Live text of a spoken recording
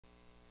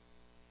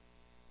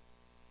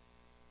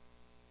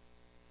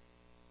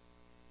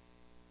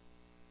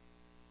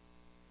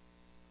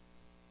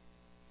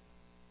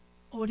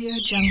Audio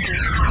Jungle.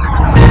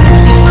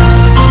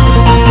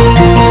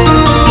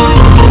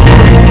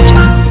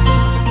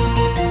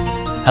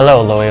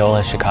 Hello,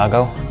 Loyola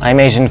Chicago. I'm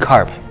Asian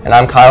Carp. And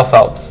I'm Kyle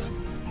Phelps.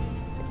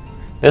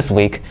 This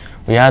week,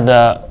 we had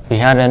the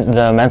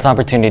immense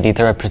opportunity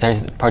to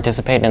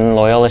participate in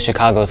Loyola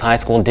Chicago's high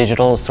school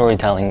digital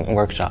storytelling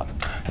workshop.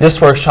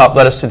 This workshop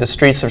led us through the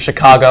streets of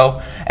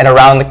Chicago and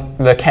around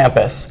the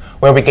campus,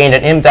 where we gained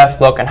an in-depth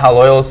look on how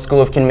Loyola's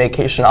School of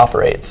Communication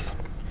operates.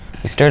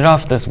 We started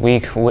off this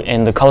week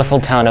in the colorful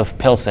town of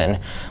Pilsen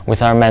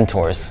with our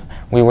mentors.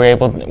 We were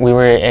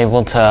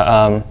able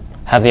to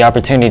have the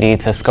opportunity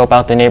to scope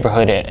out the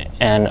neighborhood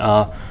and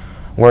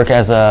work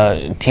as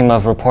a team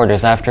of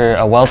reporters after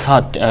a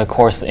well-taught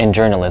course in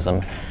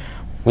journalism.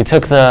 We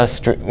took to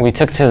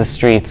the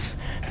streets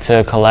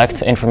to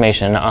collect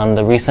information on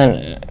the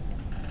recent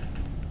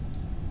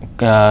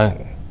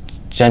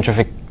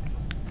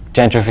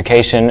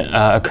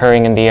gentrification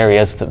occurring in the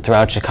areas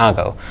throughout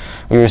Chicago.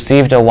 We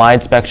received a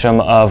wide spectrum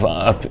of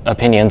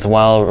opinions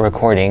while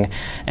recording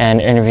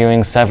and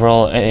interviewing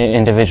several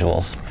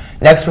individuals.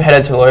 Next, we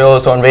headed to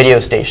Loyola's own radio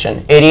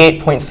station,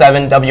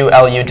 88.7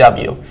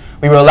 WLUW.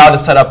 We were allowed to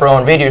set up our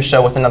own radio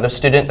show with another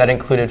student that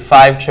included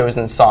 5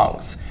 chosen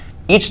songs.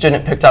 Each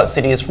student picked out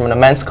CDs from an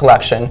immense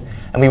collection,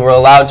 and we were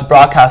allowed to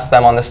broadcast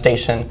them on the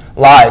station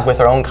live with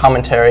our own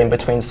commentary in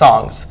between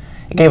songs.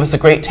 It gave us a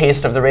great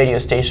taste of the radio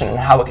station and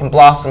how it can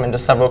blossom into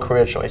several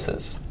career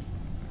choices.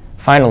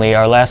 Finally,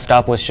 our last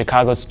stop was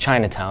Chicago's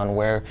Chinatown,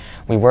 where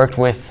we worked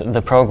with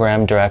the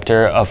program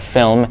director of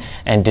film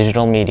and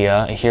digital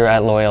media here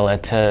at Loyola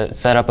to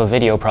set up a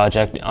video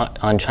project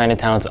on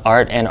Chinatown's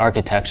art and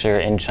architecture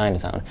in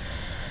Chinatown.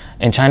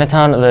 In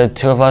Chinatown, the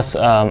two of us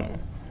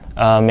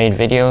made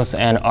videos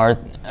and art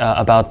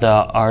about the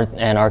art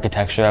and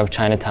architecture of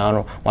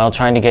Chinatown while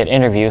trying to get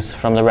interviews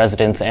from the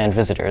residents and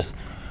visitors.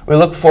 We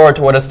look forward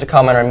to what is to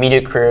come in our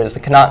immediate careers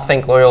and cannot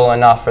thank Loyola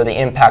enough for the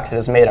impact it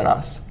has made on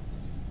us.